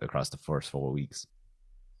across the first 4 weeks.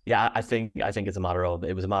 Yeah, I think it was a matter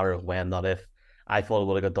of when, not if. I thought it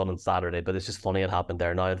would have got done on Saturday, but it's just funny it happened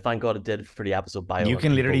there now. And thank God it did for the episode bio. You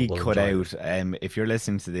can literally cut out, if you're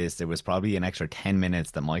listening to this, there was probably an extra 10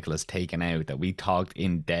 minutes that Michael has taken out that we talked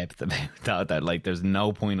in depth about that like there's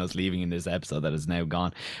no point us leaving in this episode that is now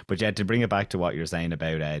gone. But yeah, to bring it back to what you're saying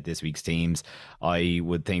about this week's teams, I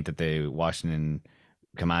would think that the Washington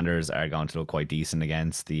Commanders are going to look quite decent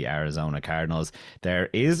against the Arizona Cardinals. There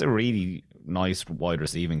is a really nice wide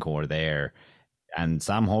receiving core there, and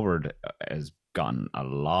Sam Hubbard has gotten a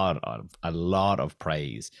lot of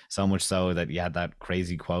praise, so much so that you had that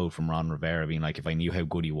crazy quote from Ron Rivera being like, if I knew how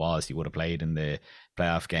good he was, he would have played in the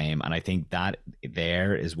playoff game. And I think that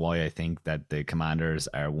there is why I think that the Commanders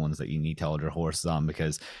are ones that you need to hold your horses on,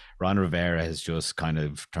 because Ron Rivera has just kind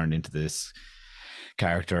of turned into this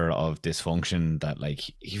character of dysfunction that, like,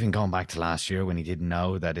 even going back to last year when he didn't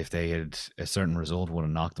know that if they had a certain result would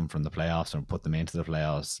have knocked them from the playoffs or put them into the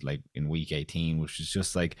playoffs, like in week 18, which is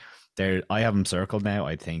just like, there, I have him circled now.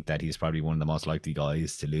 I think that he's probably one of the most likely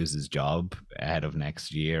guys to lose his job ahead of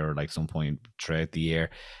next year or like some point throughout the year.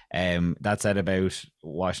 That said about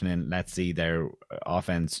Washington, let's see, their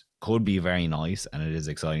offense could be very nice and it is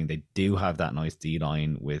exciting. They do have that nice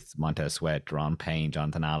D-line with Montez Sweat, Deron Payne,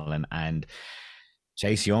 Jonathan Allen, and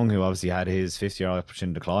Chase Young, who obviously had his 5th-year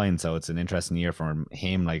option decline, so it's an interesting year for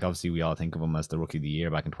him. Like, obviously, we all think of him as the rookie of the year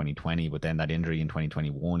back in 2020, but then that injury in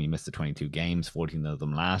 2021, he missed the 22 games, 14 of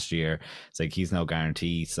them last year. It's like he's no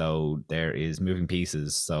guarantee, so there is moving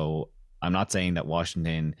pieces. So I'm not saying that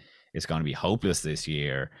Washington is going to be hopeless this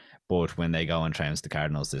year, but when they go and trounce the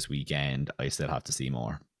Cardinals this weekend, I still have to see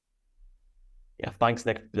more. Yeah, thanks,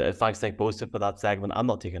 Nick. Thanks, Nick Bosa, for that segment. I'm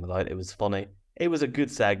not taking it out. It was funny. It was a good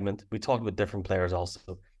segment. We talked about different players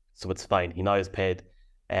also, so it's fine. He now is paid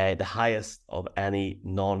the highest of any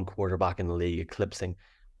non-quarterback in the league, eclipsing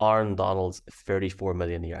Aaron Donald's $34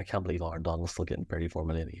 million a year. I can't believe Aaron Donald's still getting $34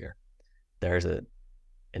 million a year. There's an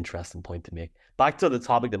interesting point to make. Back to the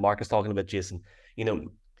topic that Mark is talking about, Jason. You know,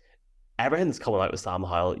 everything's coming out with Sam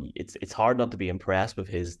Howell. It's hard not to be impressed with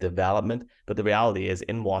his development, but the reality is,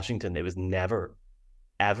 in Washington, it was never,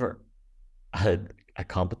 ever a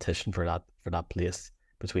competition for that place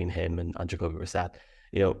between him and Jacoby Brissett.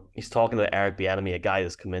 You know, he's talking to Eric Bieniemy, a guy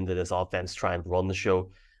that's come into this offense trying to run the show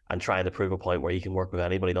and trying to prove a point where he can work with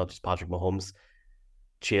anybody, not just Patrick Mahomes.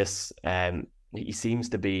 Chase, he seems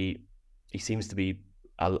to be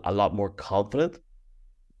a lot more confident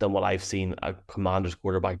than what I've seen a Commanders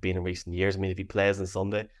quarterback being in recent years. I mean, if he plays on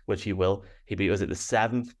Sunday, which he will, was it the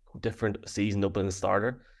 7th different season opening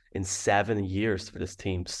starter in 7 years for this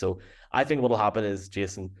team. So I think what will happen is,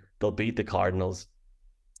 Jason, they'll beat the Cardinals,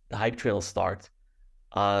 the hype train will start,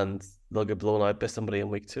 and they'll get blown out by somebody in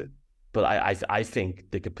week 2. But I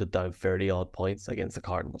think they could put down 30-odd points against the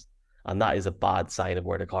Cardinals, and that is a bad sign of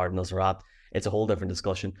where the Cardinals are at. It's a whole different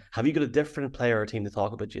discussion. Have you got a different player or team to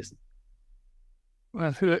talk about, Jason?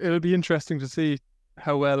 Well, it'll be interesting to see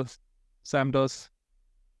how well Sam does.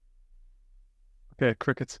 Okay,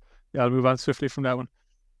 crickets. Yeah, I'll move on swiftly from that one.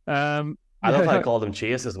 I love how I called him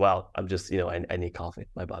Chase as well. I'm just, I need coffee.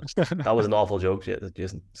 My bad. That was an awful joke,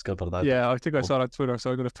 Jason. Just gonna put it out. Yeah, I think I saw that on Twitter, so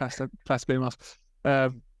I'm gonna pass blame off.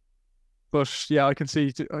 But yeah, I can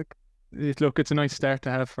see. Look, it's a nice start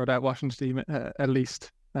to have for that Washington team, at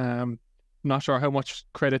least. Not sure how much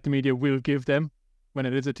credit the media will give them when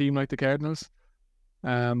it is a team like the Cardinals.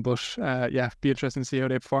 But yeah, be interesting to see how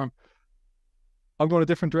they perform. I'm going a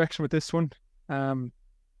different direction with this one.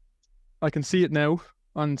 I can see it now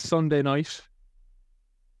on Sunday night.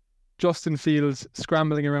 Justin Fields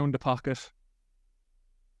scrambling around the pocket.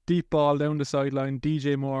 Deep ball down the sideline.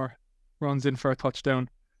 DJ Moore runs in for a touchdown.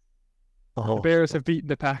 The Bears have beaten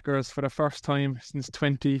the Packers for the first time since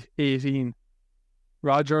 2018.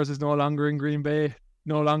 Rodgers is no longer in Green Bay,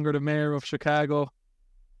 no longer the mayor of Chicago.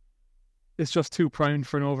 It's just too primed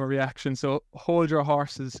for an overreaction. So hold your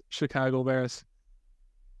horses, Chicago Bears.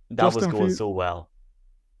 That was going so well.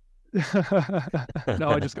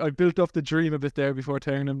 No, I built up the dream a bit there before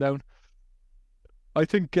tearing them down. I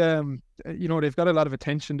think they've got a lot of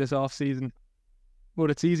attention this offseason, but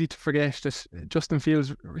it's easy to forget that Justin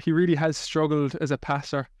Fields, he really has struggled as a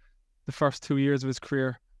passer the first 2 years of his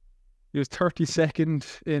career. He was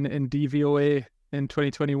 32nd in DVOA in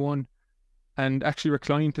 2021 and actually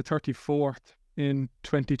reclined to 34th in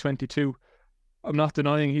 2022. I'm not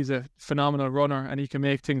denying he's a phenomenal runner and he can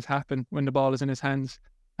make things happen when the ball is in his hands,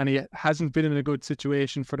 and he hasn't been in a good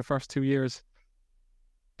situation for the first 2 years.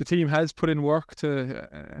 The team has put in work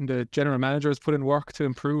and the general manager has put in work to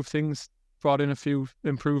improve things, brought in a few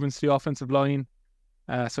improvements to the offensive line,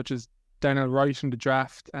 such as Daniel Wright in the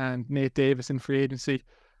draft and Nate Davis in free agency.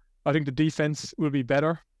 I think the defense will be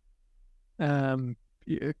better. A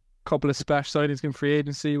couple of splash signings in free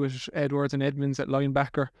agency with Edwards and Edmonds at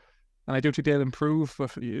linebacker, and I do think they'll improve,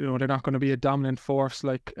 but they're not going to be a dominant force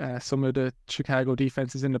like some of the Chicago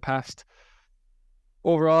defenses in the past.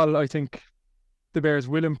 Overall, I think the Bears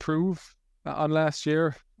will improve on last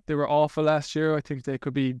year. They were awful last year. I think they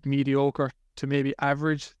could be mediocre to maybe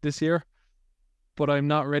average this year, but I'm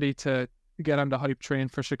not ready to get on the hype train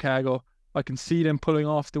for Chicago. I can see them pulling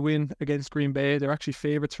off the win against Green Bay. They're actually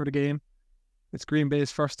favourites for the game. It's Green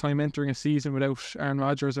Bay's first time entering a season without Aaron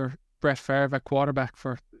Rodgers or Brett Favre at quarterback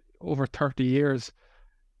for over 30 years.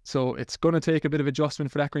 So it's going to take a bit of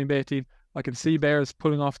adjustment for that Green Bay team. I can see Bears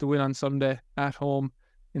pulling off the win on Sunday at home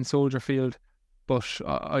in Soldier Field, but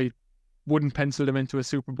I wouldn't pencil them into a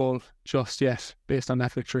Super Bowl just yet based on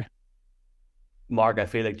that victory. Mark, I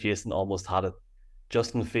feel like Jason almost had it.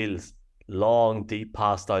 Justin Fields, long, deep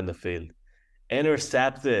pass down the field,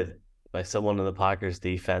 intercepted by someone in the Packers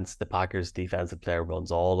defense. The Packers defensive player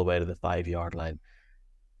runs all the way to the 5-yard line,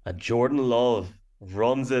 and Jordan Love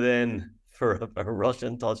runs it in for a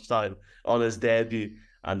rushing touchdown on his debut,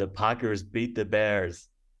 and the Packers beat the Bears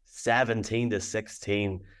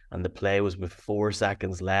 17-16, and the play was with 4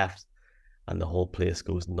 seconds left, and the whole place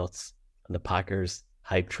goes nuts, and the Packers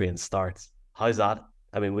hype train starts. How's that?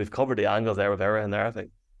 I mean, we've covered the angles there with everything there, I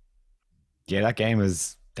think. Yeah, that game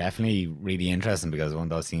was definitely really interesting because one of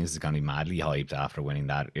those teams is going to be madly hyped after winning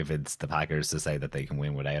that. If it's the Packers to say that they can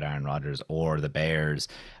win without Aaron Rodgers, or the Bears.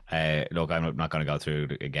 Look, I'm not going to go through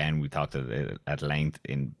it again. We talked at length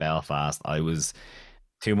in Belfast. I was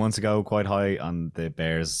 2 months ago quite high on the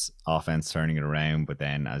Bears offense turning it around, but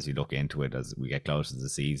then as you look into it, as we get closer to the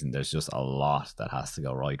season, there's just a lot that has to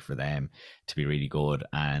go right for them to be really good.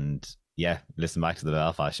 And yeah, listen back to the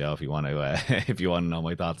Belfast show if you want to if you want to know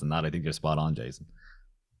my thoughts on that. I think you're spot on, Jason.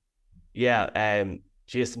 Yeah,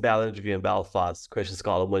 Jason Bell interview in Belfast, Christian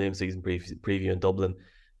Scotland Williams season preview in Dublin,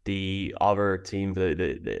 the other team,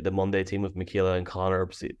 the Monday team with Michaela and Connor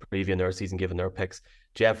previewing their season, giving their picks,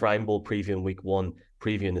 Jeff Reinbold previewing week 1,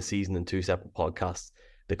 previewing the season in 2 separate podcasts.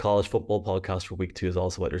 The college football podcast for week 2 is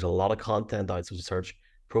also out. There's a lot of content out, so just search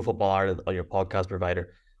Pro Football Ireland on your podcast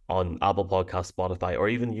provider, on Apple Podcasts, Spotify, or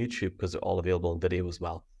even YouTube, because they're all available on video as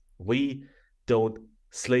well. We don't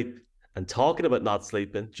sleep. And talking about not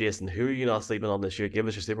sleeping, Jason, who are you not sleeping on this year? Give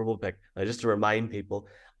us your Super Bowl pick. Now, just to remind people,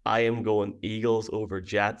 I am going Eagles over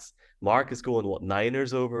Jets. Mark is going, what,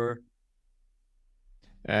 Niners over?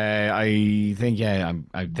 I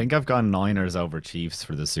think I've gone Niners over Chiefs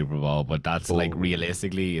for the Super Bowl, but that's like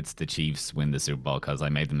realistically, it's the Chiefs win the Super Bowl because I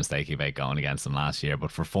made the mistake about going against them last year.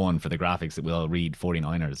 But for fun, for the graphics, it will read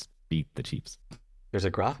 49ers beat the Chiefs. There's a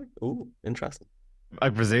graphic? Oh, interesting. I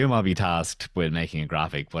presume I'll be tasked with making a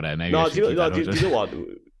graphic, but maybe do you know what?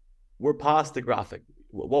 We're past the graphic.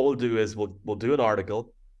 What we'll do is we'll do an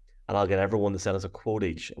article, and I'll get everyone to send us a quote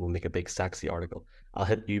each, and we'll make a big sexy article. I'll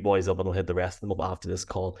hit you boys up, and I'll hit the rest of them up after this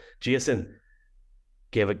call. Jason,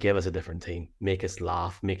 give us a different team. Make us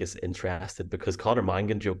laugh. Make us interested. Because Conor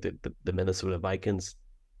Mangan joked that the Minnesota Vikings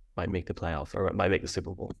might make the playoffs or might make the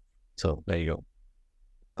Super Bowl. So there you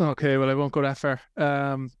go. Okay, well, I won't go that far.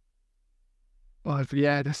 But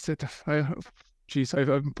yeah, that's it. I've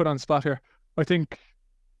been put on the spot here. I think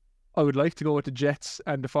I would like to go with the Jets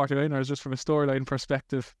and the 49ers just from a storyline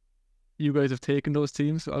perspective. You guys have taken those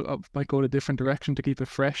teams. I might go in a different direction to keep it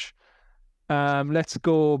fresh. Let's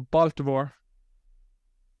go Baltimore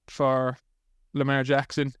for Lamar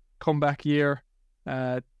Jackson. Comeback year.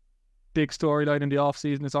 Big storyline in the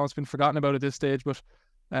offseason. It's almost been forgotten about at this stage, but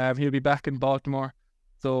He'll be back in Baltimore,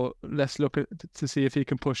 so let's look to see if he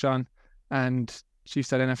can push on. And she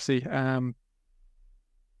said NFC.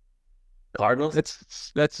 Cardinals.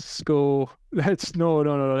 Let's go.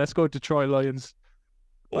 No. Let's go Detroit Lions.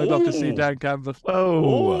 I'd love to see Dan Campbell.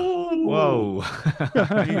 Whoa.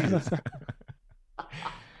 Jesus.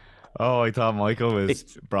 Oh, I thought Michael was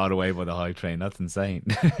brought away by the hype train. That's insane.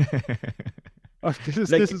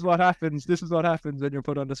 This is what happens. This is what happens when you're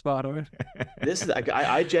put on the spot, all right?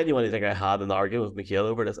 I genuinely think I had an argument with Mikhail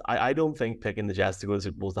over this. I don't think picking the Jets to go to the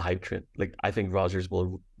Super Bowl is the hype train. Like, I think Rodgers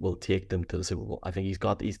will take them to the Super Bowl. I think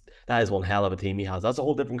that is one hell of a team he has. That's a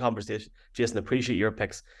whole different conversation. Jason, appreciate your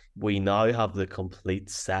picks. We now have the complete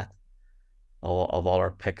set of all our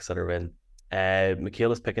picks that are in.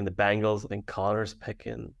 Mikhail is picking the Bengals. I think Connor's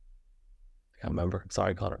picking, I can't remember.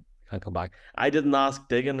 Sorry, Connor. Can't come back. I didn't ask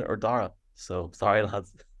Diggin or Dara. So sorry,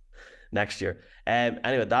 lads. Next year.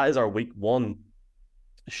 Anyway, that is our week 1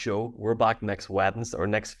 show. We're back next Wednesday or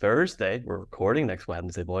next Thursday. We're recording next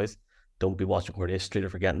Wednesday, boys. Don't be watching Court History or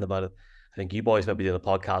forgetting about it. I think you boys might be doing a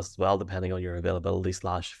podcast as well, depending on your availability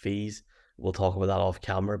 / fees. We'll talk about that off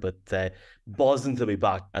camera, but buzzing to be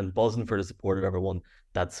back and buzzing for the support of everyone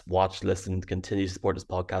that's watched, listened, continue to support this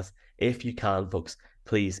podcast. If you can, folks,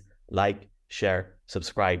 please like, share,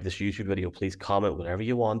 subscribe this YouTube video. Please comment whatever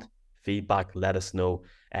you want. Feedback, let us know.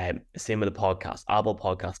 Same with the podcast, Apple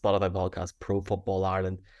Podcast, Spotify Podcast, Pro Football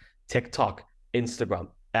Ireland, TikTok, Instagram,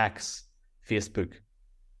 X, Facebook,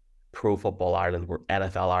 Pro Football Ireland. We're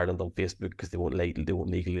NFL Ireland on Facebook because they won't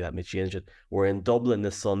legally let me change it. We're in Dublin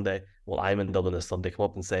this Sunday. Well, I'm in Dublin this Sunday. Come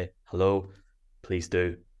up and say hello. Please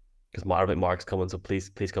do, because Mark's coming, so please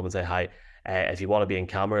come and say hi. If you want to be in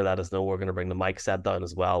camera, let us know. We're going to bring the mic set down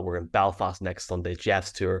as well. We're in Belfast next Sunday.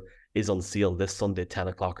 Jeff's tour is on sale this Sunday, 10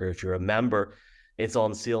 o'clock. Or if you're a member, it's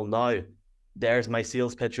on sale now. There's my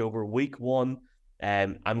sales pitch over week 1.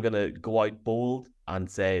 I'm going to go out bold and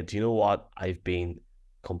say, do you know what? I've been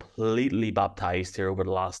completely baptized here over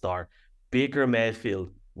the last hour. Baker Mayfield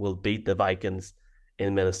will beat the Vikings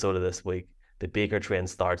in Minnesota this week. The Baker train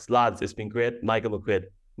starts. Lads, it's been great. Michael McQuaid,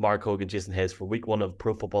 Mark Hogan, Jason Hayes for week 1 of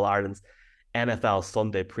Pro Football Ireland's NFL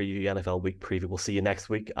Sunday preview, NFL week preview. We'll see you next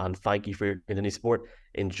week, and thank you for your continued support.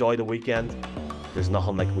 Enjoy the weekend. There's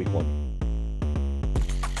nothing like week 1.